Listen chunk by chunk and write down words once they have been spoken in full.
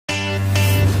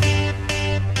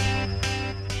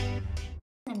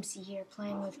MC here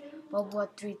playing with Bubba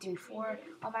 334.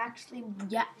 I'm actually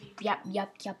yep.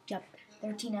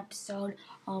 13 episode.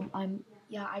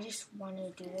 I just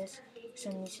wanted to do this.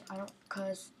 I don't,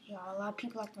 cause a lot of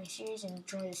people like my series and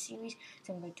enjoy the series,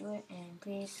 so I'm gonna do it. And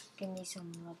please give me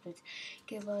some love.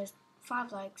 Give us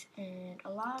 5 likes and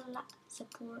a lot of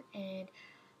support, and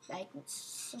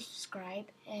subscribe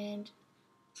and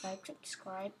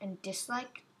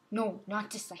dislike. No,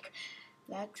 not dislike.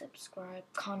 Like, subscribe,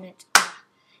 comment,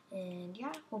 and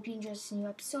hope you enjoy this new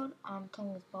episode. I'm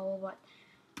playing with Bubble, but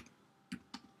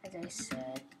as I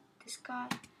said, this guy,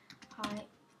 hi,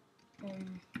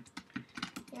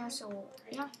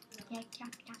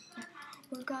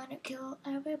 we're gonna kill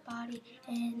everybody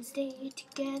and stay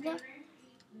together.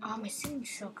 My singing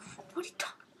sucks. What are you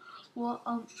talking about?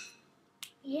 Well,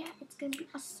 it's gonna be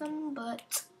awesome,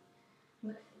 but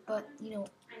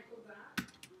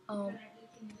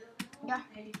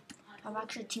I'm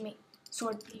actually a teammate.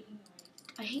 Sword.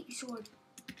 I hate you, Sword.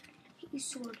 Hate you,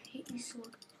 Sword. Hate you,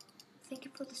 Sword. Thank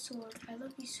you for the sword. I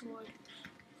love you, Sword.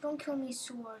 Don't kill me,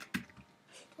 Sword.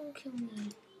 Don't kill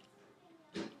me.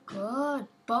 Good.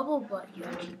 Bubble Butt. You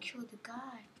actually killed the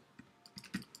guy.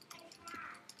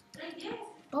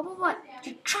 Bubble Butt,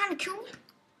 you're trying to kill me?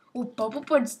 Oh, Bubble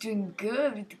Butt's doing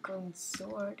good with the golden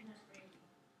sword.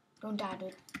 Don't die,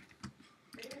 dude.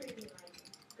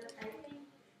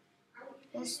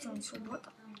 This stone sword. What the?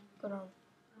 Good on.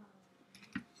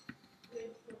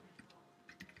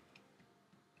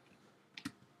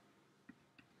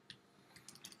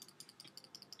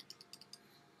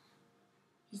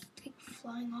 He's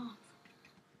flying off.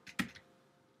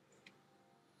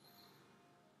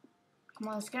 Come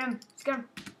on, let's get him. Let's get him.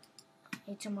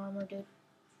 Need some armor, dude.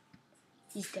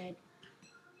 He's dead.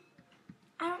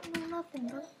 I don't know nothing,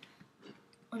 bro.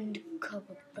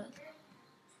 Undercover brother.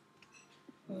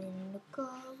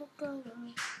 Undercover brother.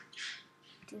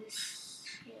 Do this.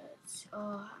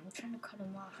 I'm trying to cut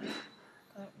him off, but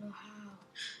I don't know how.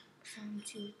 Cause I'm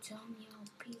too dumb, young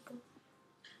people.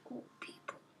 Old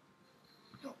people.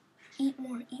 No, eat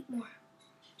more, eat more.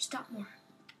 Stop more.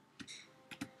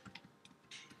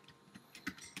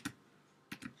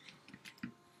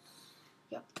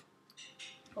 Yep.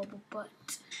 Bubble Butt.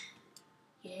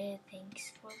 Yeah,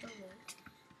 thanks for the loot.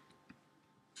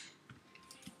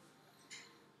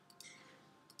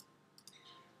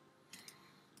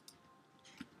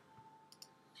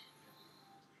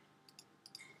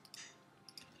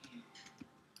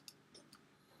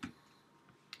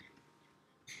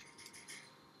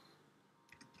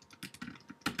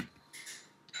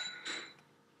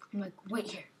 I'm like, wait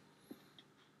here.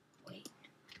 Wait.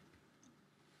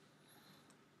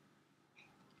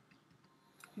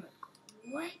 I'm like,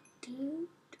 what, dude?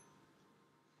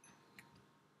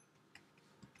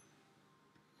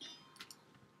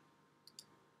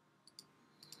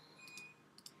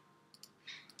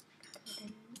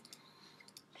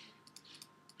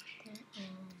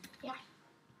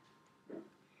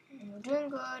 We're doing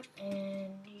good,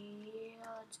 and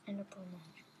let's end up on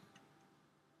lunch.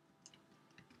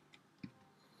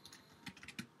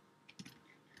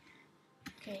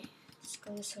 Okay, let's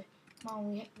go this way. Come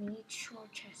on, we need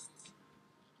short chests.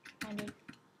 Come on, dude.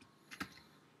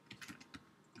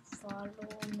 Follow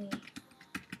me.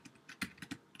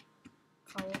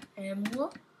 Follow Emma.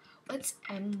 What's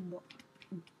Emma?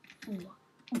 Come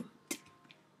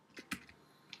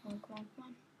on.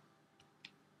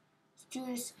 Let's do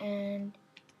this, and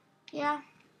this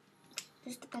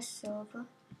is the best server.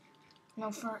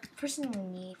 No, for personally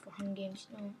me, for home games,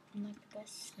 no, I'm not the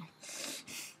best. No.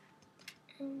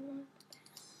 I'm not the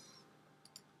best.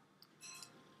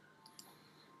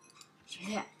 See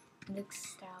that? It looks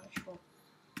stylish. Well,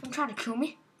 don't try to kill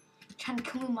me. Trying to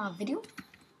kill me in my video?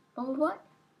 Bubble what?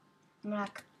 I'm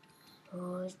like,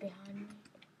 oh, he's behind me.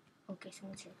 Okay,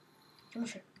 someone's here.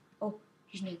 Oh,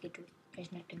 he's naked, dude.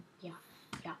 He's naked. Yeah,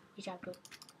 he's out, dude.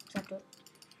 What's up, dude?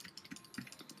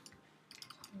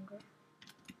 Hunger.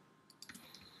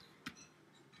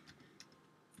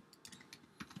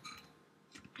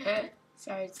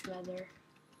 Sorry, it's leather.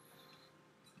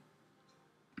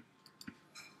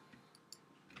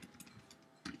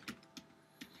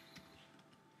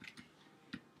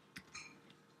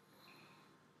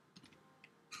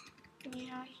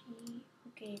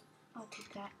 Okay, I'll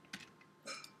take that.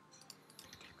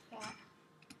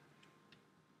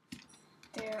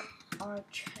 There are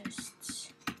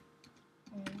chests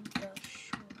on the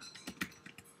shore.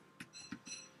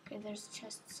 Okay, there's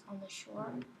chests on the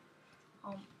shore.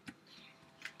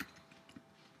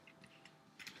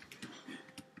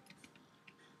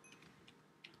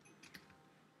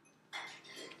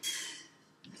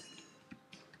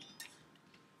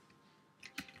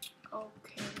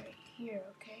 Okay, here,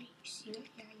 okay? You see it?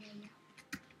 Yeah.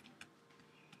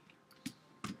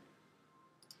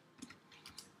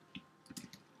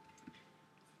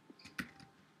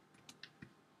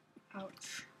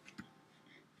 Ouch.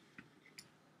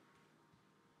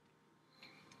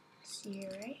 See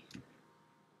here, right?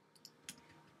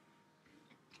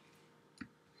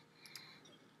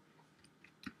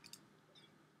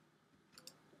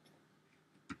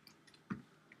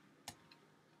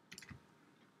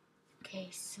 Okay,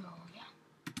 so yeah.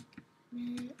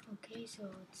 Okay, so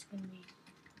it's gonna be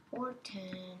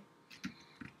 410.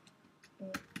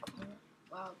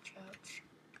 Ouch. Ouch,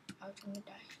 I'm gonna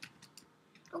die.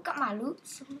 Look at my loot.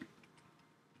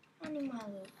 I need my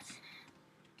loot.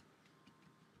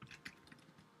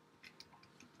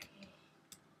 Okay.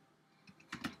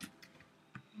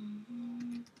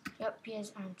 Yep, he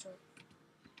has answered.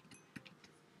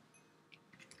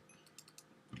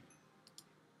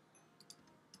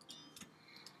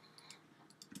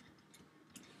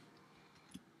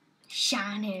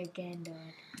 Shine it again, dude.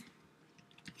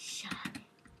 Shine it.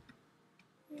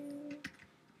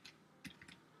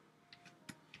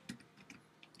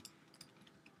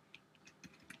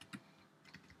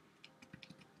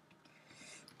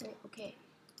 Wait, okay.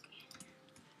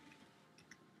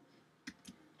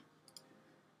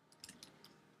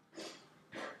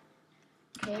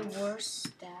 Okay, worse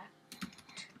that.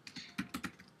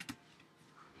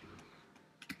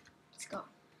 Let's go.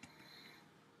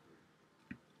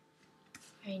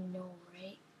 I know,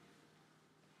 right?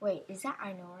 Wait, is that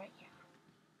I know, right? Yeah.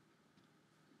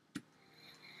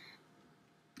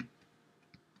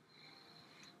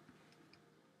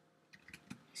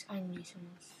 I need some.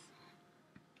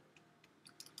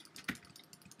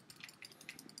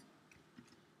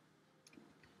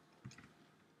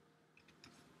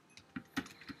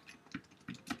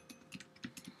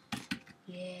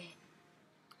 Yeah.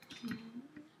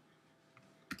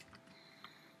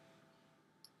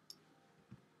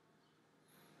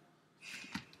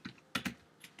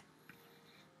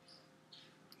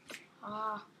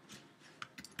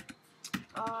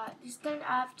 Then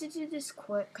I have to do this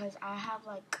quick because I have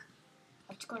I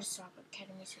have to go to Soccer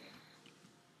Academy soon.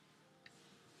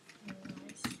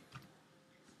 Nice.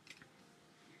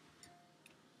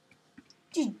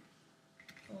 Dude.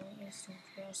 Oh,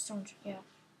 yeah.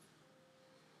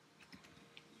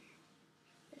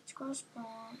 Let's go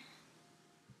spawn.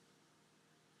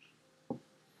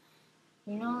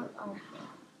 You know,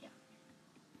 yeah.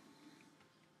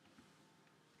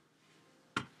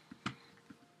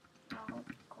 I'll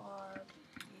guard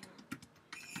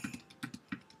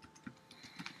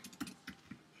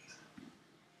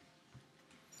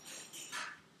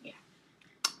you. Yeah.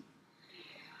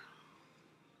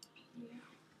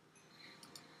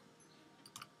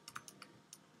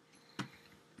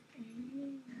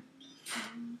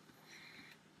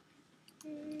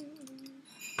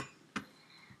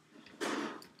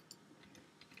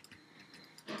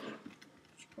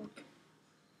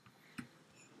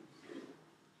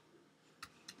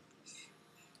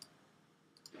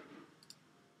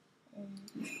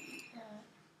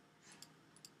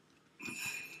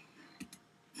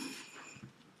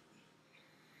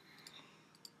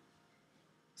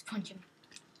 Let's punch him.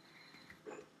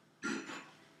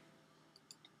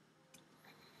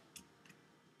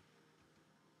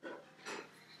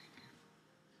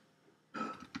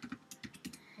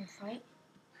 And fight.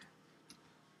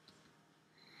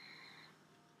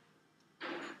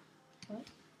 What?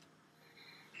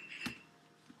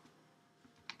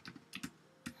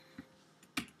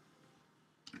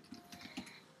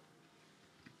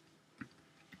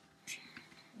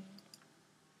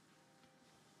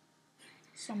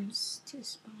 Some to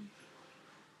spawn.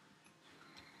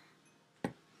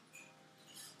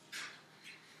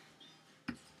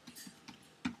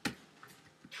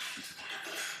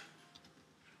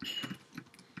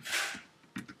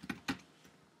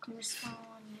 Come respond,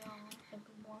 y'all.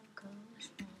 Everyone come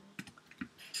respond.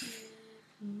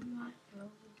 You might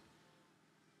know.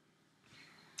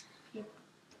 Yep.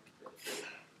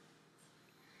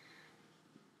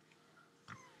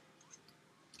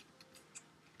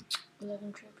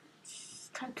 11 triggers.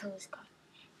 Try to kill this guy.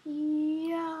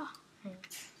 Yeah.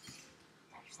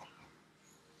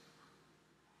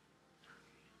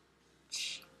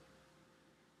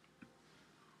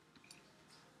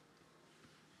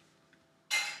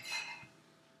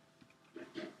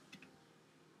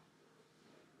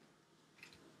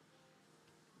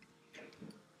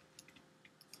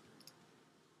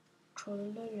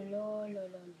 Don't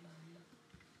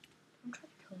try to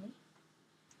kill me.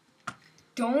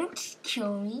 Don't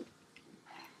kill me.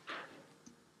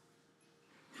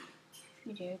 If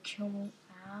you dare kill me,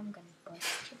 I'm gonna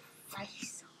bust your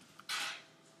face off.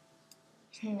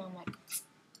 And I'm like,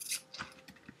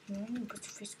 put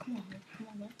your face. Come on,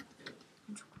 man.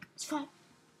 It's fine.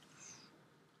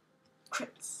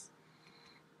 Crits.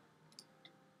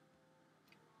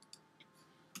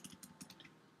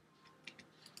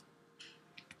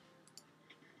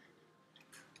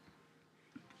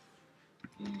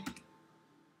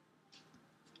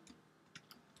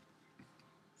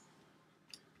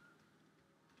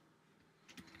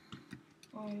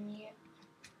 Yeah.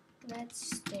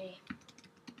 Let's stay.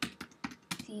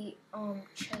 The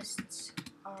chests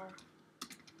are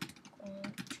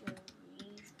going to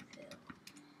refill.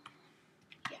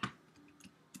 Yeah.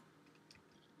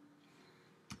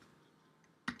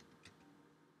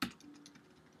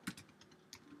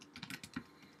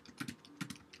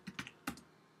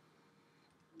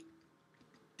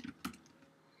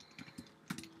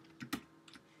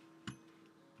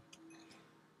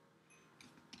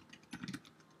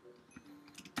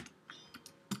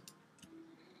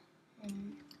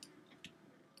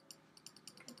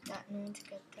 Get that, no one to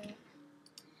get that.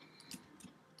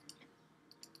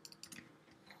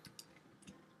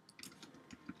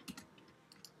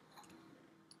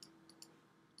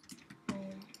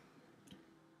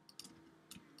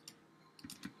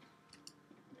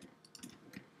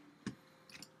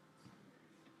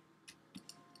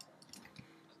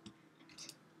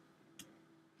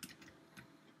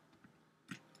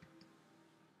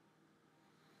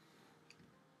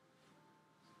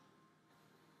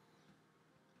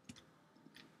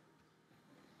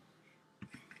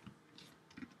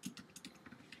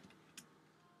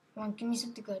 Come on, give me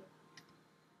something good.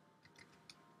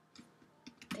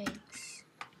 Thanks.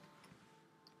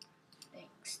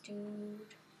 Thanks,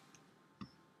 dude.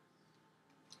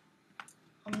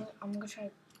 I'm gonna try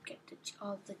to get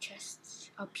all the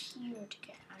chests up here to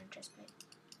get iron chest plate.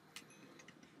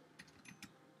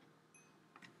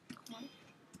 Come on.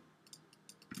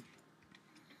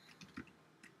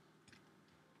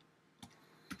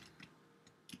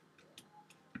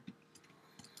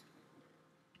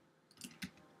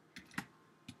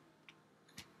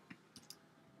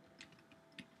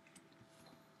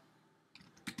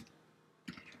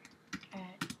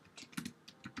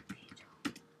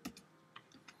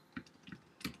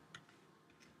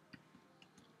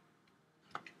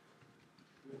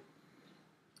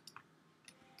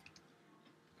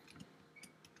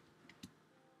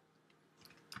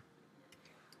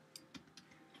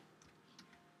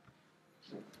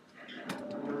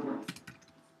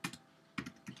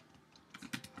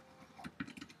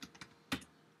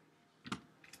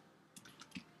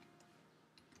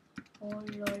 Oh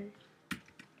lol.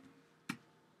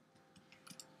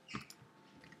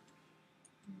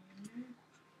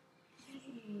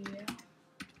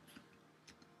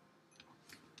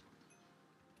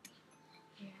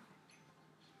 Yeah.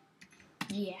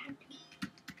 Yeah.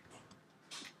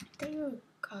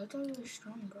 I thought you were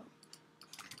strong, bro.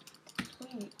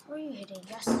 Where are you hitting?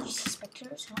 Yes, you see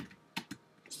spectators, huh?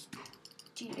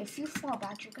 Dude, if you fall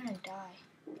back, you're gonna die.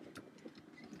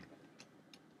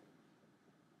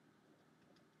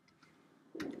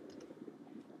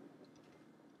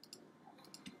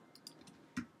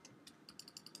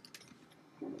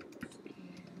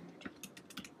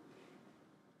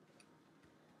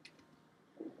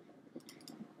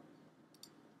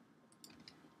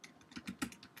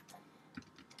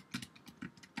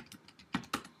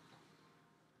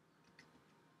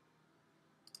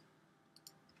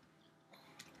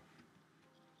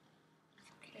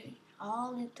 Okay,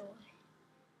 all the way.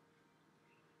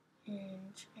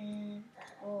 And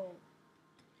oh.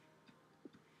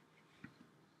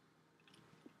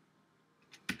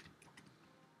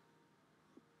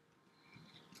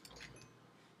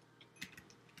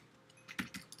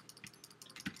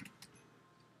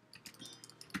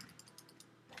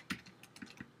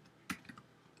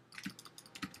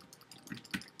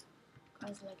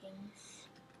 Guys, leggings.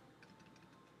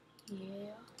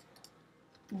 Yeah.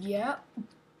 Yep.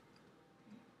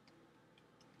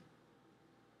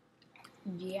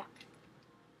 Yeah.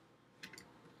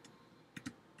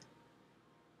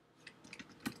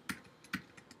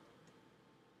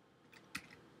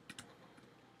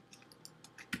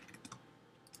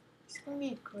 It's gonna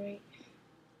be great.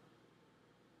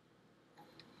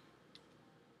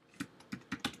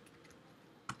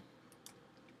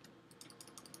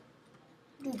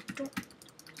 Dude, don't.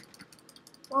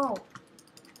 Whoa.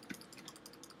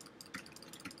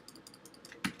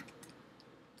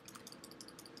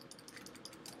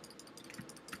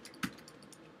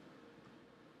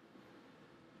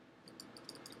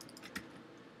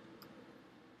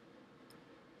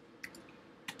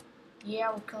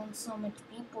 Yeah, we're killing so much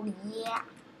people. Yeah.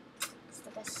 the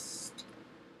best.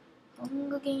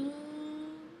 Hunger Games.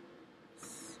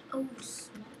 Oh,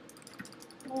 snap.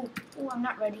 Oh, I'm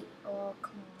not ready. Oh,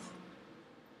 come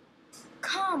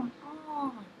on. Come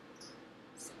on.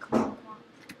 Come on.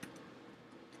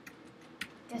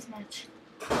 Deathmatch.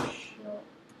 Heal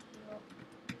up.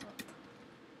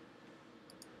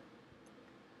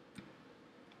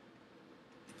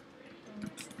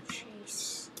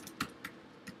 Chase.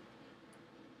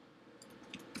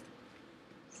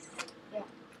 Yeah.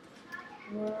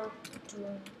 We're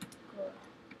doing good.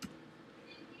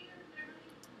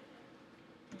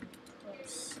 And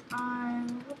plus, I'm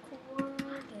recording.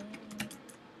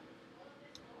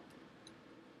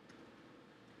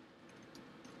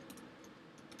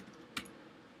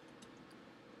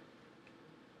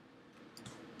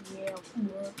 Yeah, we're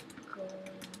going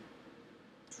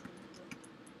to.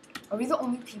 Are we the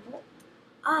only people?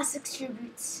 6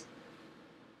 tributes.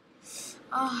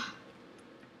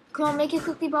 Come on, make it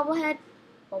quickly, Bubblehead.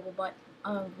 Bubble butt.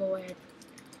 Bubblehead.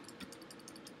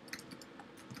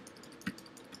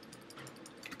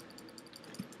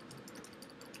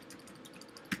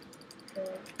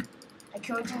 Okay. I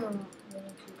killed you in winning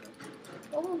Cougar.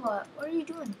 Bubble butt, what are you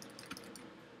doing?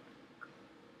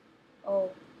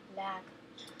 Oh, lag.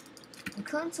 I'm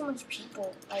killing so much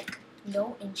people. Like,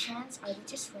 no enchants? Are they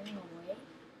just running away?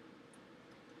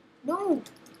 No!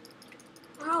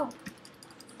 Wow!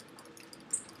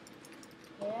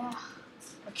 Yeah.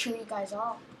 I'll kill you guys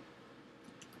all.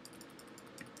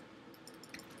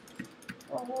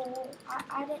 Whoa.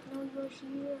 I didn't know you were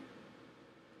here.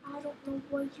 I don't know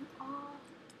where you are.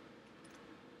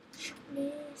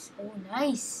 Sharpness. Oh,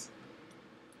 nice.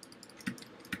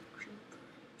 Creeper.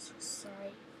 I'm so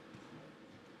sorry.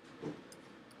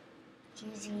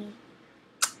 GG.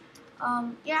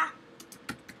 Yeah.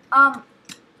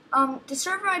 The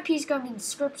server IP is going to be in the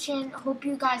description. Hope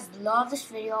you guys love this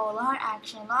video. A lot of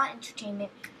action, a lot of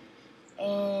entertainment.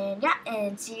 And yeah,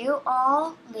 and see you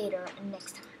all later and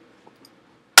next time.